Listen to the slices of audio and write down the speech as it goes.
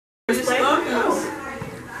Just love us.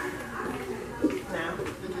 Now.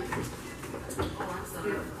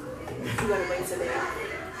 You gotta wait today.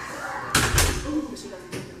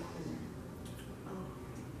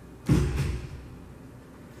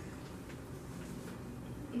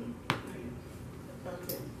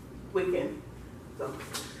 Okay. Weekend. So,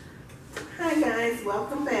 hi guys,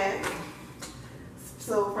 welcome back.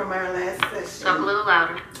 So from our last session. Talk a little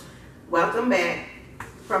louder. Welcome back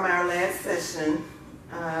from our last session.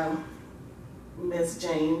 Ms.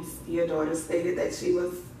 James, your daughter stated that she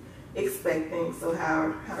was expecting. So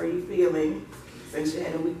how are you feeling since you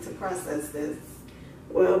had a week to process this?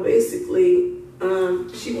 Well, basically,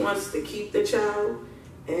 she wants to keep the child,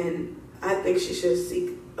 and I think she should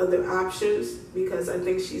seek other options because I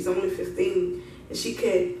think she's only 15 and she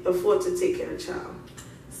can't afford to take care of a child.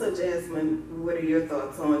 So Jasmine, what are your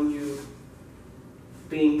thoughts on you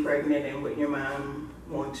being pregnant and what your mom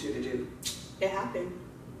wants you to do? It happened.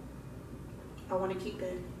 I want to keep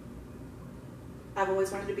it. I've always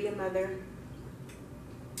wanted to be a mother.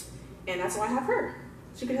 And that's why I have her.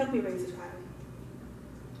 She can help me raise a child.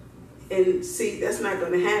 And see, that's not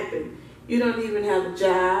going to happen. You don't even have a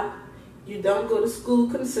job. You don't go to school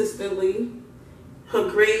consistently. Her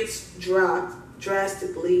grades dropped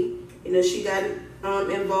drastically. You know, she got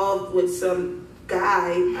involved with some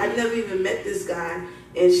guy. I never even met this guy.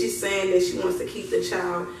 And she's saying that she wants to keep the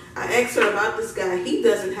child. I asked her about this guy. He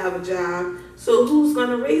doesn't have a job. So who's going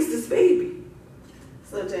to raise this baby?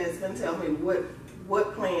 So Jasmine, tell me,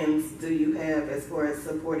 what plans do you have as far as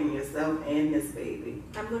supporting yourself and this baby?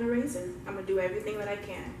 I'm going to raise her. I'm going to do everything that I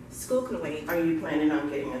can. School can wait. Are you planning on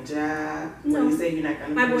getting a job? No. When you say you're not going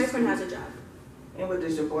to My boyfriend has a job. And what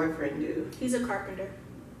does your boyfriend do? He's a carpenter.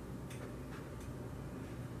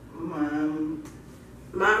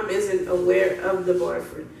 Mom isn't aware of the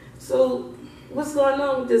boyfriend. So what's going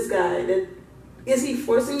on with this guy? Is he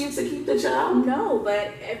forcing you to keep the child? No,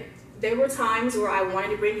 but there were times where I wanted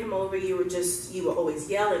to bring him over. You would always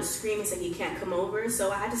yell and scream and say he can't come over.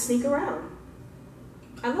 So I had to sneak around.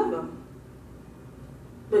 I love him.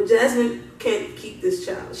 But Jasmine can't keep this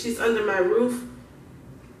child. She's under my roof.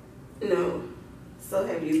 No. So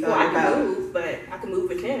have you thought Well, I about... can move, but I can move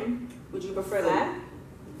with him. Would you prefer that?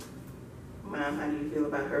 Mom, how do you feel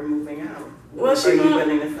about her moving out? Well, Are you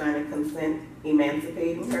willing to sign a consent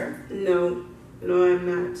emancipating her? No,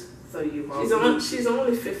 I'm not. So you won't. She's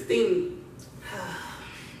only 15.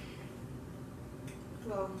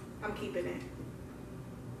 Well, I'm keeping it.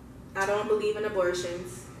 I don't believe in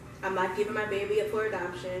abortions. I'm not giving my baby up for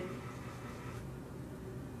adoption.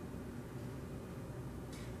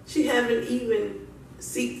 She haven't even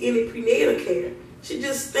seeked any prenatal care. She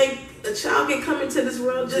just think a child can come into this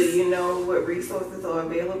world just... Do you know what resources are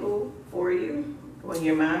available for you? When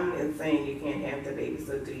your mom is saying you can't have the baby,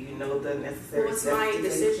 so do you know the necessary Well, it's steps my to take?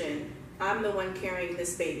 decision. I'm the one carrying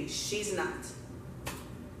this baby. She's not.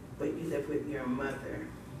 But you live with your mother.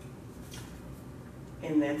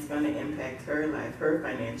 And that's going to impact her life, her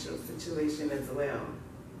financial situation as well.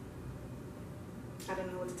 I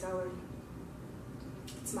don't know what to tell her.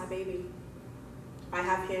 It's my baby. I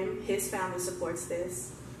have him. His family supports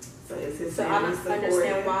this. So is his So I family don't understand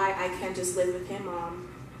supportive? why I can't just live with him, Mom.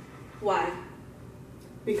 Why?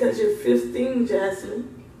 Because you're 15,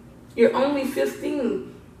 Jasmine. You're only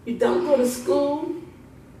 15. You don't go to school.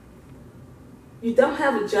 You don't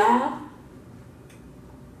have a job.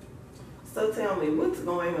 So tell me, what's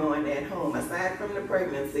going on at home? Aside from the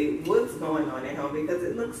pregnancy, what's going on at home? Because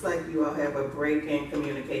it looks like you all have a break in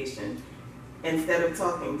communication. Instead of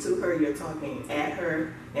talking to her, you're talking at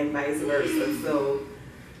her and vice versa. So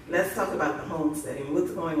let's talk about the home setting.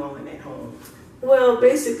 What's going on at home? Well,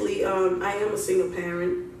 basically, I am a single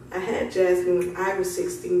parent. I had Jasmine when I was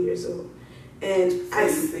 16 years old. And so you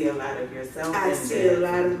see a lot of yourself. I see a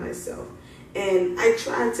lot of myself. And I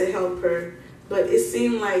tried to help her, but it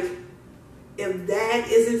seemed like if Dad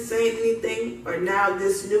isn't saying anything, or now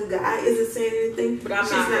this new guy isn't saying anything, but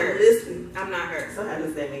she's not listening. I'm not her. So how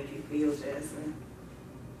does that make you feel, Jasmine?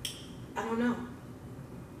 I don't know.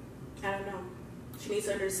 She needs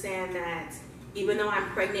to understand that even though I'm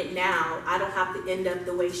pregnant now, I don't have to end up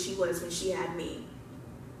the way she was when she had me.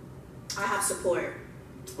 I have support.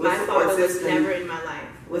 My father was never in my life.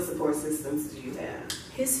 What support systems do you have?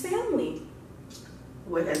 His family.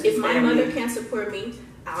 What has if my mother can't support me,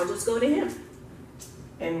 I'll just go to him.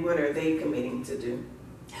 And what are they committing to do?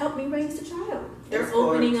 Help me raise the child. They're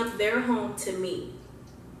opening up their home to me.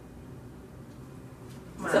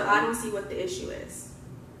 So I don't see what the issue is.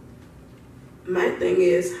 My thing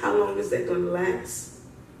is, how long is that going to last?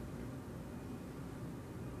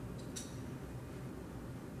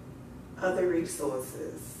 Other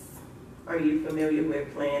resources Are you familiar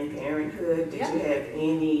with Planned Parenthood? Yeah.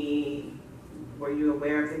 Were you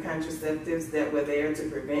aware of the contraceptives that were there to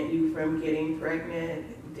prevent you from getting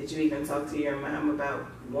pregnant? Did you even talk to your mom about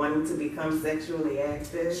wanting to become sexually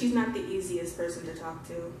active? She's not the easiest person to talk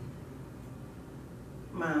to.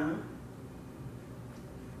 Mom,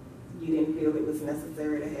 you didn't feel it was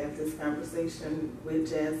necessary to have this conversation with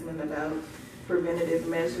Jasmine about preventative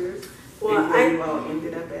measures before you all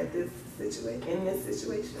ended up at this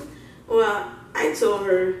situation? Well, I told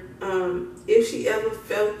her if she ever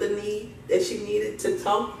felt the need that she needed to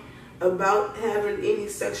talk about having any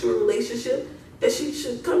sexual relationship, that she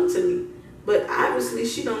should come to me. But obviously,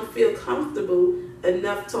 she don't feel comfortable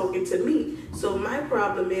enough talking to me. So my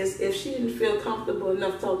problem is, if she didn't feel comfortable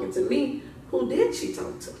enough talking to me, who did she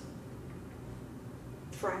talk to?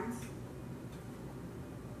 Friends.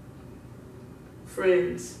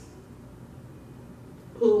 Friends.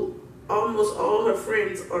 Who almost all her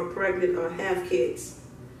friends are pregnant or have kids.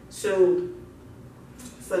 So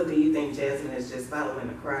do you think Jasmine is just following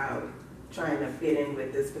the crowd, trying to fit in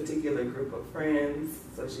with this particular group of friends?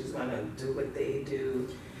 So she's going to do what they do,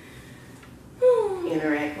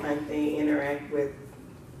 interact like they interact with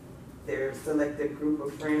their selected group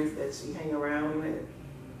of friends that she hang around with?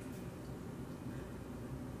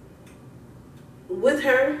 With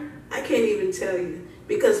her, I can't even tell you.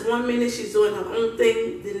 Because one minute she's doing her own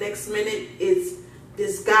thing, the next minute it's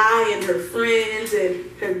this guy and her friends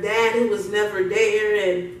and her dad who was never there,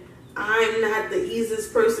 and I'm not the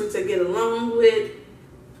easiest person to get along with.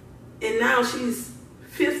 And now she's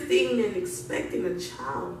 15 and expecting a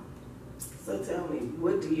child. So tell me,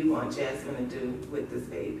 what do you want Jasmine to do with this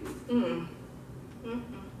baby?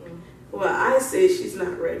 Well, I say she's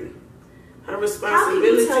not ready. Her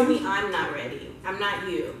responsibility. How can you tell me I'm not ready? I'm not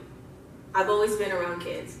you. I've always been around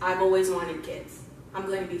kids. I've always wanted kids. I'm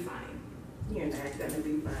going to be fine. You're not going to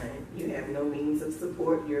be fine. You have no means of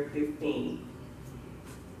support. You're 15.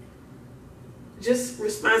 Just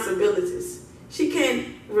responsibilities. She can't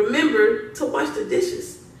remember to wash the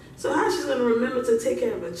dishes. So how's she going to remember to take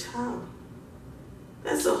care of a child?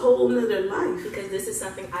 That's a whole nother life. Because this is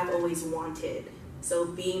something I've always wanted. So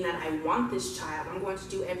being that I want this child, I'm going to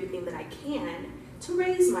do everything that I can to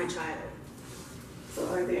raise my child. So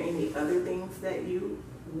are there any other things that you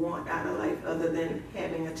want out of life other than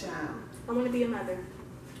having a child? I want to be a mother.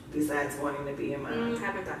 Besides wanting to be a mom?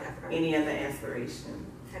 Haven't thought that far. Any other aspiration?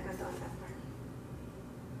 Haven't thought that far.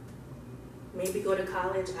 Maybe go to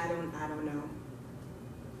college. I don't know.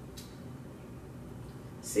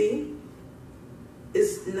 See?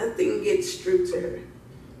 It's nothing gets through to her.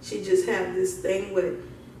 She just have this thing where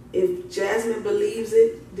if Jasmine believes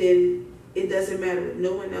it, then it doesn't matter what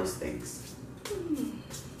no one else thinks.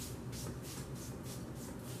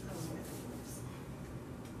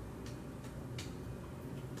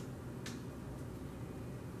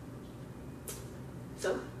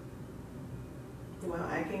 So? Well,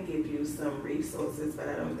 I can give you some resources, but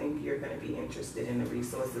I don't think you're going to be interested in the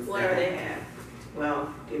resources What that are they? I have.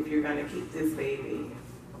 Well, if you're going to keep this baby,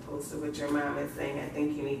 opposed to what your mom is saying, I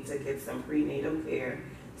think you need to get some prenatal care.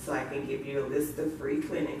 So I can give you a list of free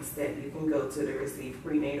clinics that you can go to receive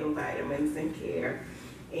prenatal vitamins and care.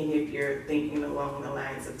 And if you're thinking along the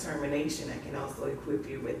lines of termination, I can also equip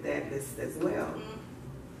you with that list as well.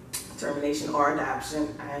 Termination or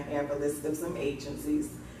adoption, I have a list of some agencies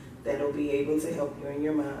that'll be able to help you and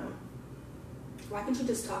your mom. Why can't you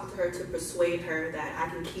just talk to her to persuade her that I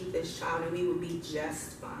can keep this child and we would be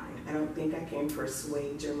just fine? I don't think I can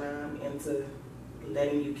persuade your mom into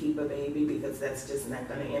letting you keep a baby, because that's just not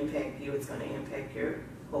going to impact you. It's going to impact your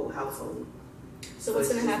whole household. So what's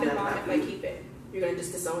going to happen, Mom, if I you. keep it? You're going to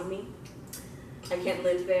just disown me? I can't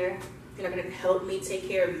live there? You're not going to help me take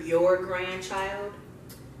care of your grandchild?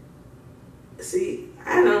 See,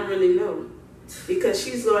 I don't really know, because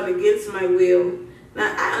she's going against my will.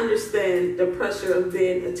 Now, I understand the pressure of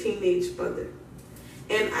being a teenage mother.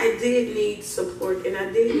 And I did need support, and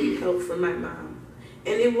I did need help from my mom.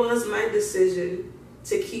 And it was my decision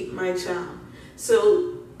to keep my child.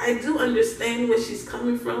 So I do understand where she's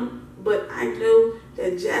coming from, but I know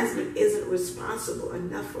that Jasmine isn't responsible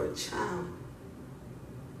enough for a child.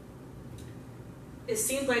 It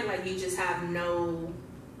seems like you just have no...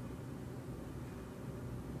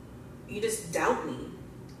 You just doubt me.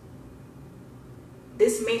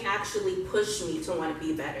 This may actually push me to want to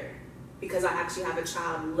be better, because I actually have a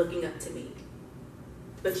child looking up to me.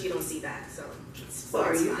 But you don't see that, so... So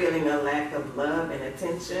are you feeling a lack of love and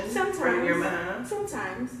attention from your mom?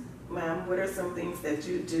 Sometimes. Mom, what are some things that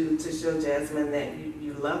you do to show Jasmine that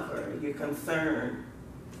you love her, you're concerned?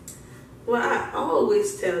 Well, I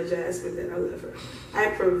always tell Jasmine that I love her.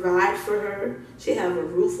 I provide for her. She have a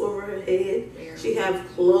roof over her head. She have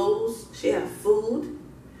clothes. She have food.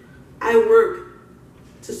 I work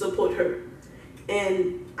to support her.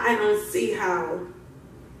 And I don't see how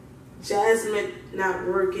Jasmine not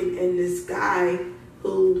working and this guy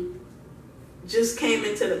who just came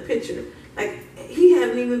into the picture, like he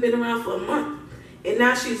hadn't even been around for a month. And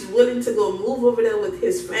now she's willing to go move over there with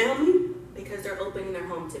his family. Because they're opening their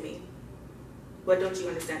home to me. What don't you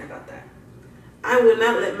understand about that? I will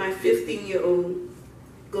not let my 15-year-old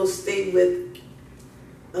go stay with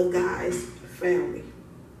a guy's family.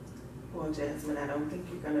 Well, Jasmine, I don't think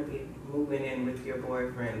you're going to be moving in with your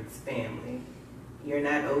boyfriend's family. You're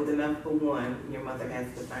not old enough for one. Your mother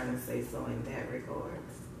has the final say so in that regard.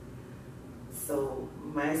 So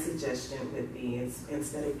my suggestion would be is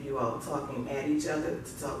instead of you all talking at each other,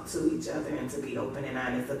 to talk to each other and to be open and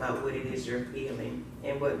honest about what it is you're feeling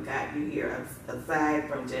and what got you here, aside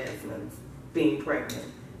from Jasmine's being pregnant.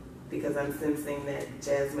 Because I'm sensing that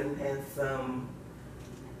Jasmine has some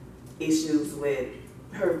issues with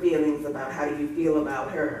her feelings about how do you feel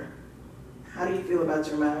about her. How do you feel about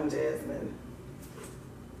your mom, Jasmine?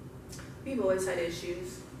 We've always had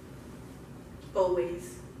issues.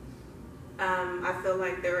 Always. I feel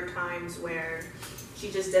like there are times where she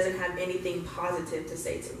just doesn't have anything positive to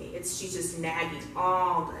say to me. She's just nagging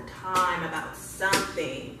all the time about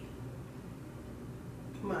something.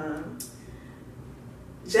 Mom.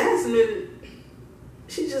 Jasmine,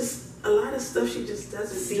 a lot of stuff she just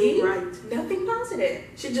doesn't do right. Nothing positive.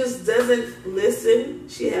 She just doesn't listen.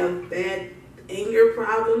 She have bad anger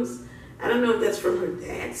problems. I don't know if that's from her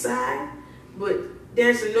dad's side, but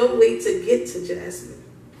there's no way to get to Jasmine.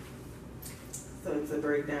 So it's a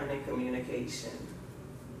breakdown in communication.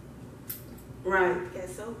 Right.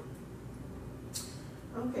 Guess so.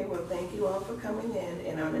 Okay, well, thank you all for coming in.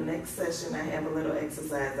 And on the next session, I have a little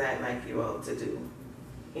exercise I'd like you all to do.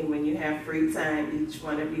 And when you have free time, each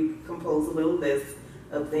one of you compose a little list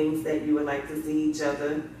of things that you would like to see each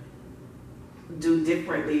other do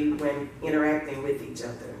differently when interacting with each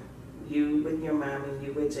other. You with your mom and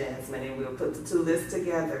you with Jasmine, and we'll put the two lists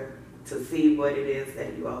together to see what it is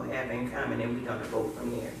that you all have in common, and we're going to go from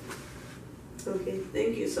there. Okay,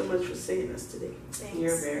 thank you so much for seeing us today. Thanks.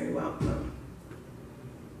 You're very welcome.